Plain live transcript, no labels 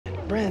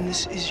Bren,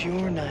 this is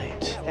your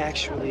night.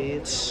 Actually,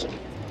 it's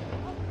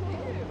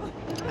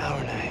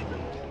our night.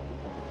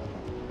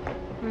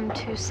 Room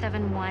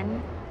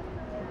 271.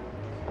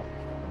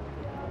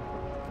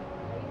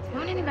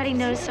 Won't anybody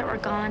notice that we're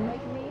gone?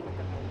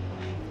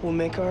 We'll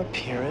make our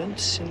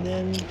appearance, and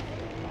then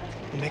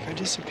we'll make our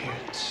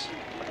disappearance.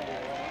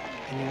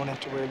 And you won't have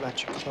to worry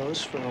about your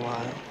clothes for a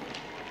while.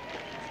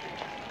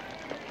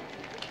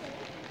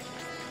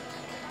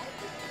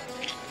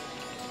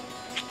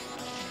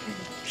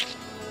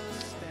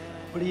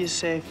 What do you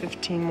say,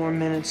 15 more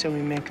minutes and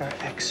we make our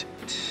exit?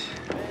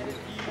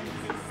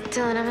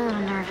 Dylan, I'm a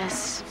little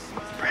nervous.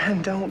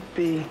 Bren, don't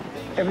be.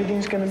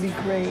 Everything's gonna be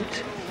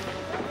great.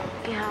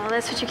 Yeah, well,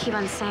 that's what you keep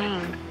on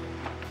saying.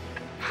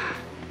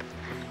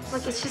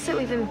 Look, it's just that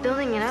we've been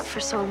building it up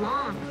for so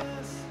long.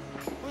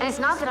 And it's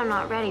not that I'm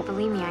not ready.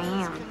 Believe me,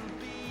 I am.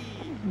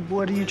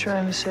 What are you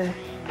trying to say?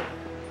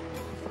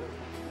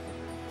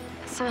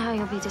 Somehow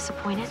you'll be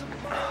disappointed.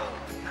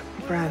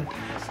 Bren,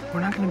 we're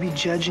not gonna be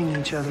judging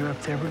each other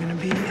up there. We're gonna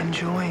be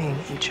enjoying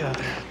each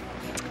other.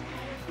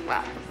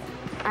 Well,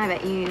 I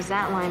bet you used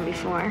that line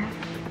before.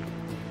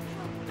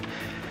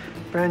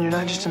 Bren, you're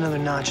not just another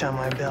notch on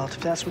my belt. If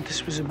that's what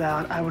this was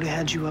about, I would have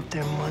had you up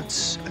there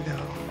months ago.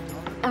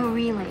 Oh,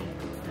 really?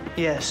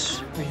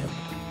 Yes, really.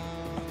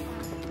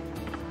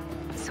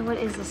 So what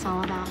is this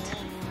all about?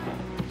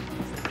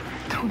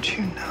 Don't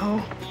you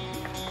know?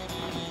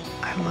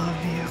 I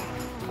love you.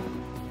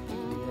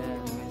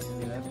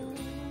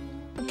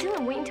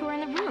 Dylan, wait until we're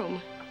in the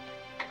room.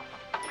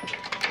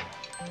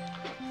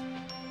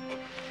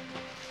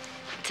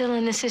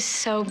 Dylan, this is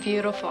so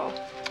beautiful.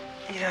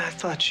 Yeah, I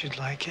thought you'd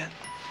like it.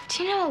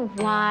 Do you know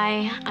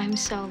why I'm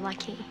so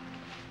lucky?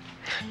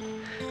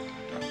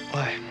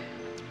 Why?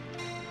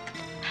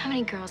 How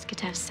many girls get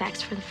to have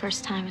sex for the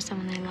first time with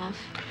someone they love?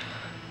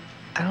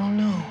 I don't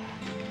know.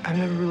 I've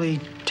never really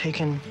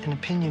taken an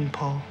opinion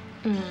poll.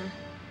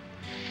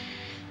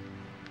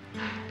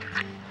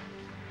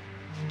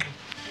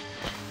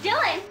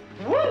 Dylan!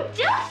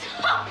 Dylan,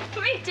 stop!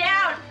 Put me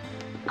down!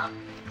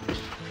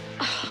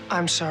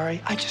 I'm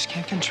sorry. I just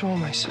can't control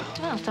myself.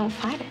 Well, don't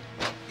fight it.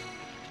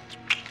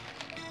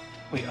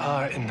 We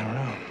are in the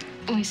room.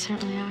 We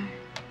certainly are.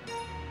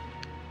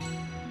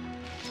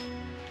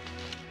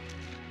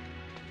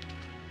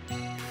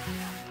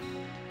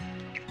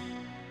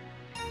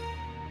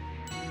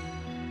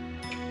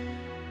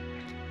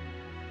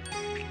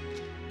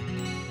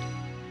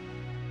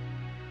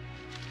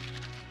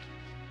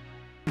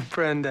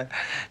 Brenda,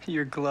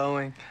 you're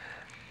glowing.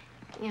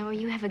 Yeah, well,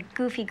 you have a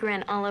goofy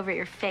grin all over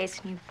your face,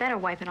 and you better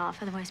wipe it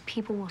off, otherwise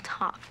people will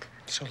talk.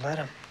 So let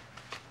him.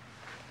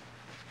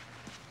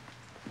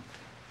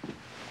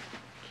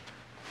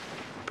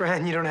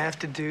 Bren, you don't have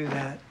to do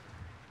that.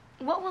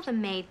 What will the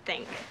maid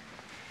think?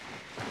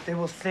 They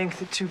will think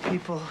that two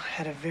people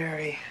had a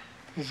very,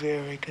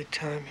 very good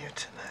time here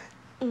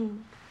tonight.